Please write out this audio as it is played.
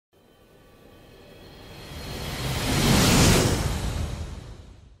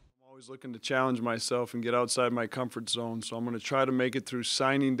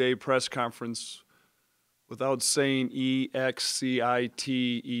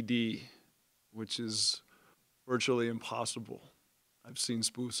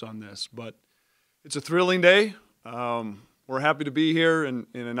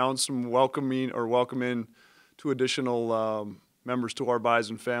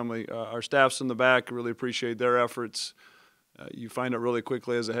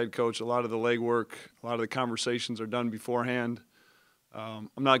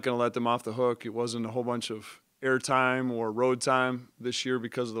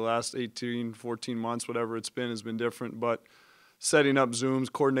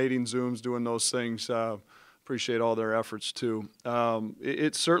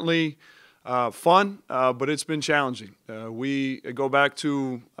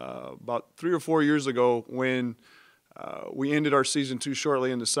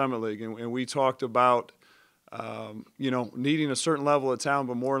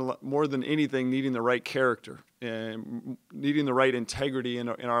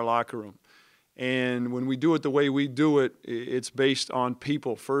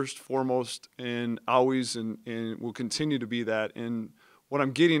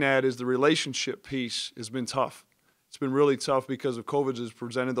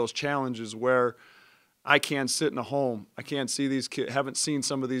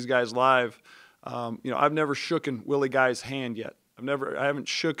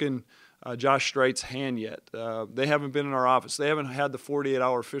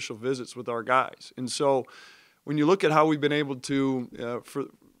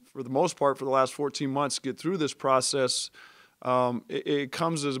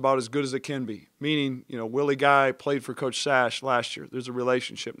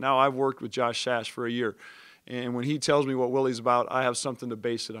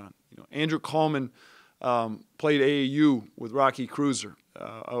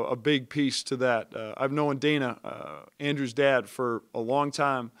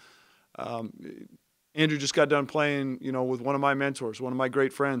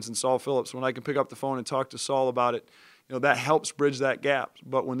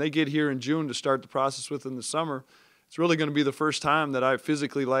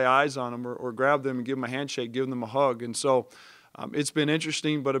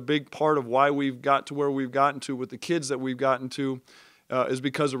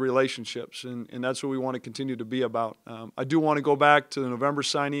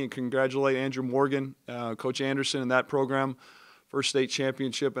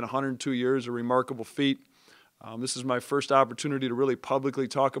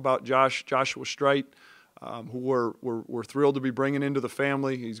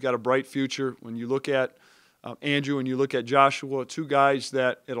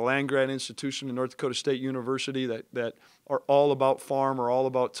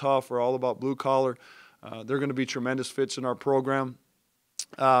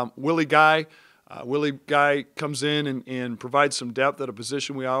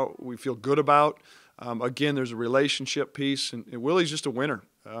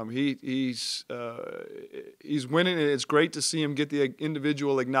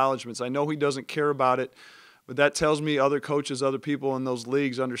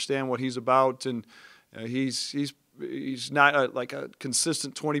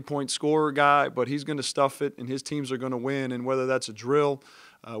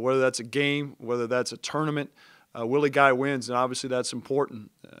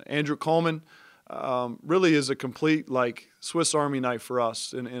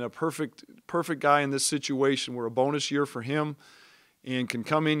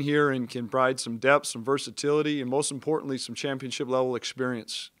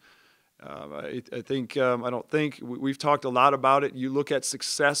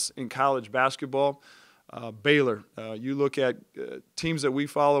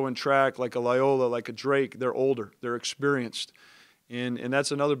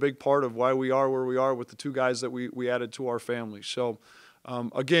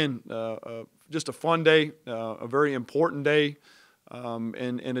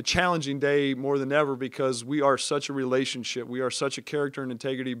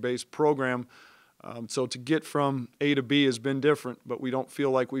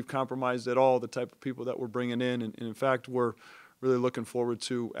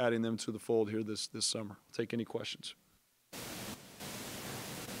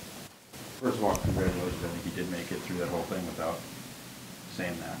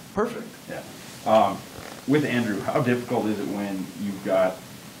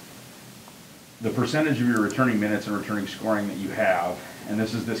the percentage of your returning minutes and returning scoring that you have, and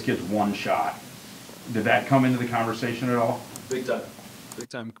this is this kid's one shot, did that come into the conversation at all? Big time. Big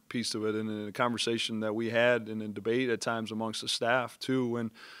time piece of it, and in a conversation that we had and in debate at times amongst the staff too.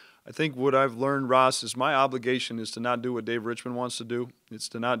 And I think what I've learned, Ross, is my obligation is to not do what David Richman wants to do. It's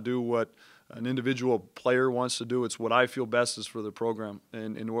to not do what an individual player wants to do. It's what I feel best is for the program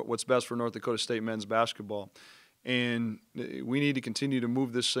and what's best for North Dakota State men's basketball. And we need to continue to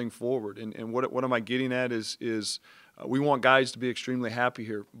move this thing forward. And what am I getting at is we want guys to be extremely happy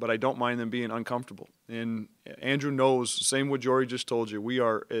here, but I don't mind them being uncomfortable. And Andrew knows, same what Jory just told you, we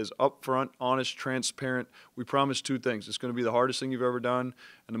are as upfront, honest, transparent. We promise two things. It's going to be the hardest thing you've ever done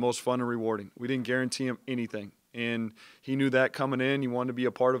and the most fun and rewarding. We didn't guarantee him anything. And he knew that coming in. He wanted to be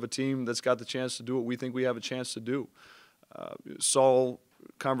a part of a team that's got the chance to do what we think we have a chance to do. Saul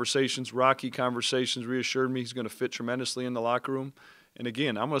conversations, rocky conversations, reassured me he's going to fit tremendously in the locker room. And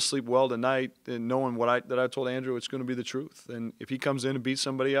again, I'm going to sleep well tonight and knowing that I told Andrew, it's going to be the truth. And if he comes in and beats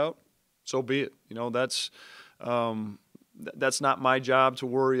somebody out, so be it. You know, that's not my job to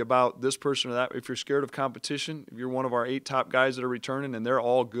worry about this person or that. If you're scared of competition, if you're one of our 8 top guys that are returning, and they're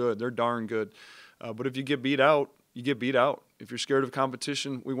all good, they're darn good. But if you get beat out, you get beat out. If you're scared of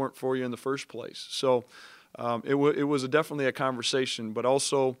competition, we weren't for you in the first place. So it was definitely a conversation, but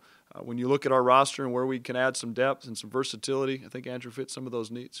also when you look at our roster and where we can add some depth and some versatility, I think Andrew fits some of those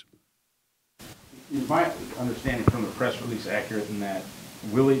needs. Is my understanding from the press release accurate in that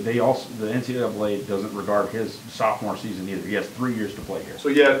Willie, the NCAA doesn't regard his sophomore season either. He has 3 years to play here. So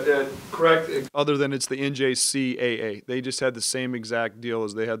yeah, correct. Other than it's the NJCAA, they just had the same exact deal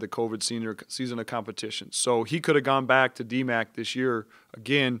as they had the COVID senior season of competition. So he could have gone back to DMAC this year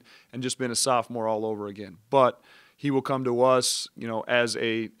again and just been a sophomore all over again. But he will come to us, you know, as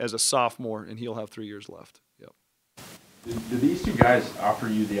a sophomore, and he'll have 3 years left. Yep. Do these two guys offer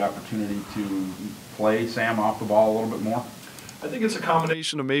you the opportunity to play Sam off the ball a little bit more? I think it's a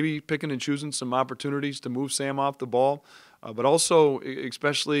combination of maybe picking and choosing some opportunities to move Sam off the ball, but also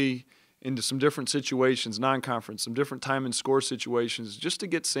especially into some different situations, non-conference, some different time and score situations, just to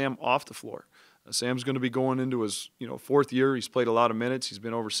get Sam off the floor. Sam's going to be going into his 4th year. He's played a lot of minutes. He's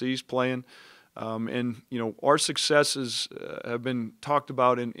been overseas playing. And our successes have been talked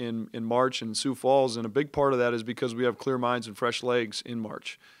about in March and Sioux Falls, and a big part of that is because we have clear minds and fresh legs in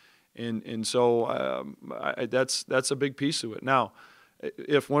March. And so that's a big piece of it. Now,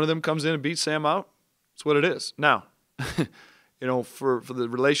 if one of them comes in and beats Sam out, it's what it is. Now, for the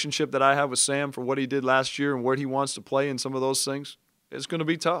relationship that I have with Sam, for what he did last year and where he wants to play and some of those things, it's going to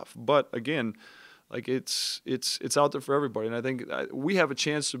be tough. But again, like it's out there for everybody. And I think we have a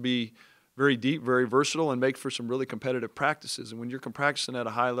chance to be very deep, very versatile, and make for some really competitive practices. And when you're practicing at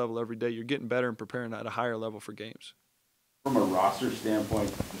a high level every day, you're getting better and preparing at a higher level for games. From a roster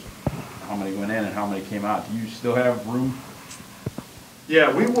standpoint, how many went in and how many came out? Do you still have room?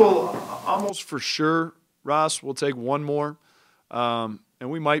 Yeah, we will almost for sure, Ross, we'll take one more. And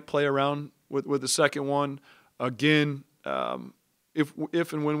we might play around with the second one. Again,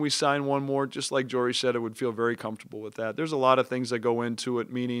 if and when we sign one more, just like Jory said, I would feel very comfortable with that. There's a lot of things that go into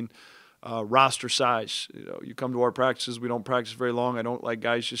it, meaning roster size. You come to our practices, we don't practice very long. I don't like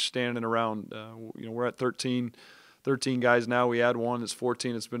guys just standing around. We're at 13 guys now. We add one, it's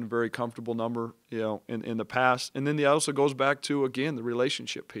 14. It's been a very comfortable number, in the past. And then it also goes back to, again, the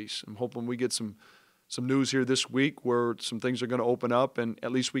relationship piece. I'm hoping we get some news here this week where some things are going to open up, and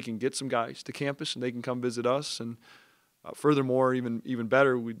at least we can get some guys to campus and they can come visit us. And furthermore, even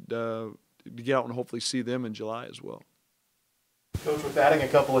better, we'd get out and hopefully see them in July as well. Coach, with adding a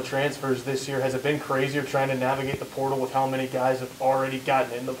couple of transfers this year, has it been crazier trying to navigate the portal with how many guys have already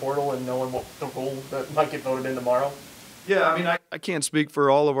gotten in the portal and knowing what the rule that might get voted in tomorrow? Yeah, I mean, I can't speak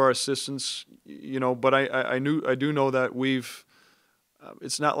for all of our assistants, but I do know that we've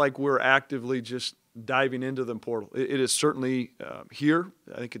it's not like we're actively just diving into the portal. It is certainly here.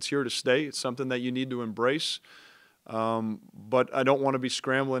 I think it's here to stay. It's something that you need to embrace. But I don't want to be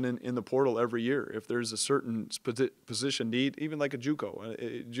scrambling in the portal every year. If there's a certain position need, even like a JUCO,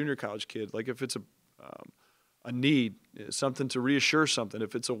 a junior college kid, like if it's a need, something to reassure something,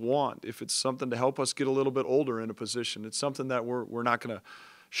 if it's a want, if it's something to help us get a little bit older in a position, it's something that we're not going to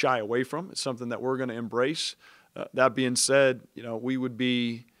shy away from. It's something that we're going to embrace. That being said, we would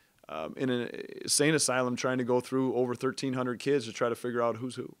be in an insane asylum trying to go through over 1,300 kids to try to figure out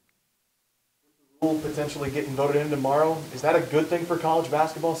who's who. Potentially getting voted in tomorrow. Is that a good thing for college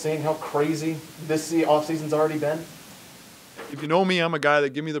basketball, seeing how crazy this offseason's already been? If you know me, I'm a guy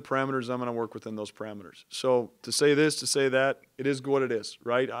that give me the parameters, I'm going to work within those parameters. So to say this, to say that, it is what it is,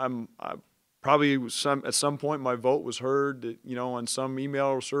 right? Probably at some point my vote was heard. You know, on some email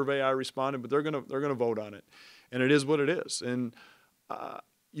or survey I responded, but they're gonna vote on it, and it is what it is. And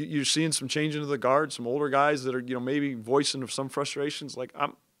you're seeing some change into the guard, some older guys that are, you know, maybe voicing of some frustrations. Like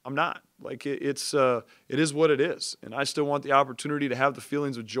I'm not. Like it is what it is, and I still want the opportunity to have the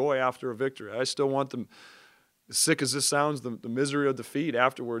feelings of joy after a victory. I still want them, as sick as this sounds, the misery of defeat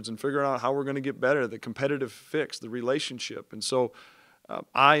afterwards, and figuring out how we're going to get better, the competitive fix, the relationship. And so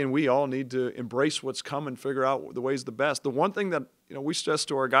I and we all need to embrace what's coming, figure out the ways the best. The one thing that, you know, we stressed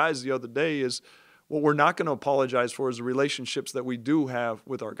to our guys the other day is what we're not going to apologize for is the relationships that we do have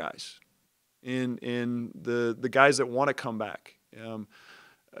with our guys, and the guys that want to come back.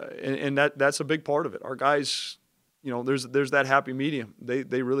 And that's a big part of it. Our guys, you know, there's that happy medium.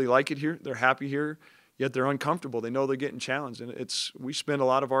 They really like it here. They're happy here, yet they're uncomfortable. They know they're getting challenged, and we spend a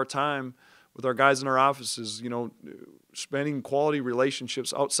lot of our time with our guys in our offices, you know, spending quality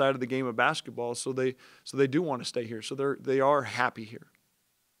relationships outside of the game of basketball. So they do want to stay here. So they are happy here.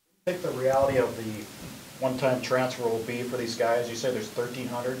 I think the reality of the one-time transfer will be for these guys. You said there's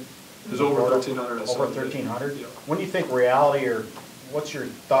 1,300. There's over 1,300. Over 1,300. Yeah. When do you think reality, or what's your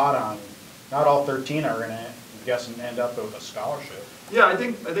thought on? Not all 13 are going to, I'm guessing, end up with a scholarship. Yeah, I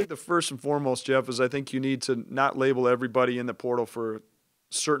think the first and foremost, Jeff, is I think you need to not label everybody in the portal for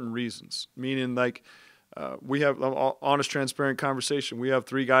certain reasons. Meaning, like, we have an honest, transparent conversation. We have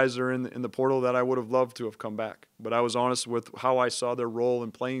 3 guys that are in the portal that I would have loved to have come back, but I was honest with how I saw their role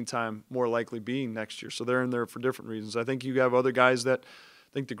and playing time more likely being next year. So they're in there for different reasons. I think you have other guys that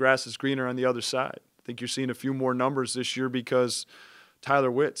think the grass is greener on the other side. I think you're seeing a few more numbers this year because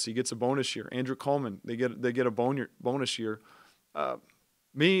Tyler Witts, he gets a bonus year. Andrew Kallman, they get a bonus year.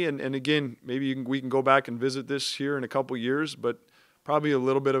 Me, and again, maybe we can go back and visit this here in a couple years, but probably a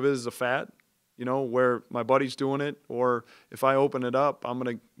little bit of it is a fad, you know, where my buddy's doing it, or if I open it up, I'm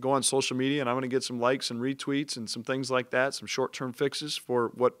going to go on social media and I'm going to get some likes and retweets and some things like that, some short-term fixes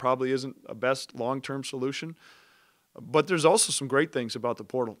for what probably isn't a best long-term solution. But there's also some great things about the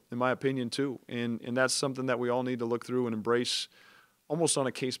portal, in my opinion, too, and that's something that we all need to look through and embrace almost on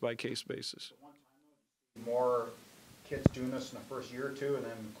a case-by-case basis. More kids doing this in the first year or two and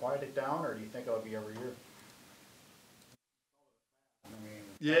then quiet it down, or do you think it'll be every year?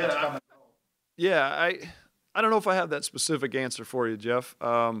 I don't know if I have that specific answer for you, Jeff.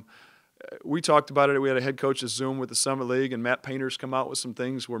 We talked about it. We had a head coach's Zoom with the Summit League, and Matt Painter's come out with some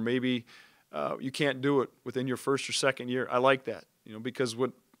things where maybe you can't do it within your first or second year. I like that, you know, because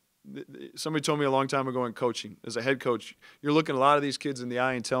what somebody told me a long time ago in coaching, as a head coach, you're looking a lot of these kids in the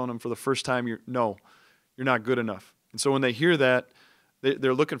eye and telling them for the first time, you're not good enough. And so when they hear that,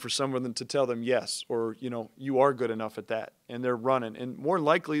 they're looking for someone to tell them yes, or, you know, you are good enough at that, and they're running. And more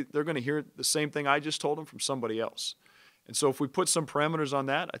likely, they're going to hear the same thing I just told them from somebody else. And so if we put some parameters on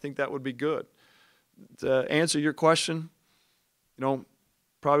that, I think that would be good. To answer your question, you know,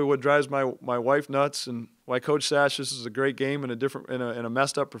 probably what drives my wife nuts and why Coach Sash, this is a great game in a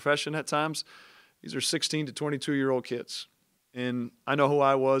messed up profession at times. These are 16 to 22-year-old kids. And I know who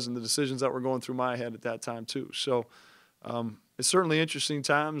I was and the decisions that were going through my head at that time too. So it's certainly interesting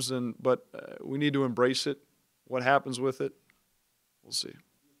times, but we need to embrace it. What happens with it, we'll see.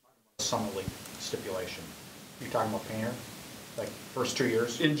 Summit League stipulation. You're talking about Painter? Like first 2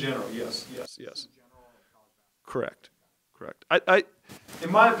 years? In general, yes. Correct. I,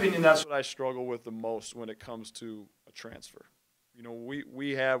 in my opinion, that's what I struggle with the most when it comes to a transfer. You know,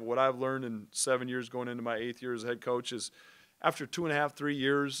 we have what I've learned in 7 years going into my 8th year as a head coach is after 2.5, 3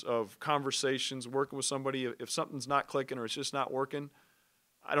 years of conversations, working with somebody, if something's not clicking or it's just not working,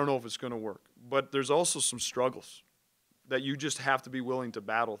 I don't know if it's going to work. But there's also some struggles that you just have to be willing to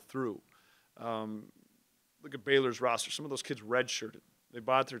battle through. Look at Baylor's roster. Some of those kids redshirted. They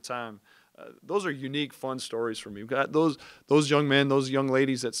bought their time. Those are unique, fun stories for me. We've got those young men, those young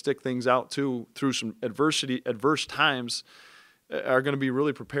ladies that stick things out too through some adverse times are going to be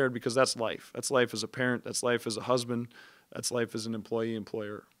really prepared because that's life. That's life as a parent. That's life as a husband. That's life as an employee,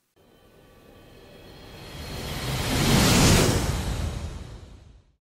 employer.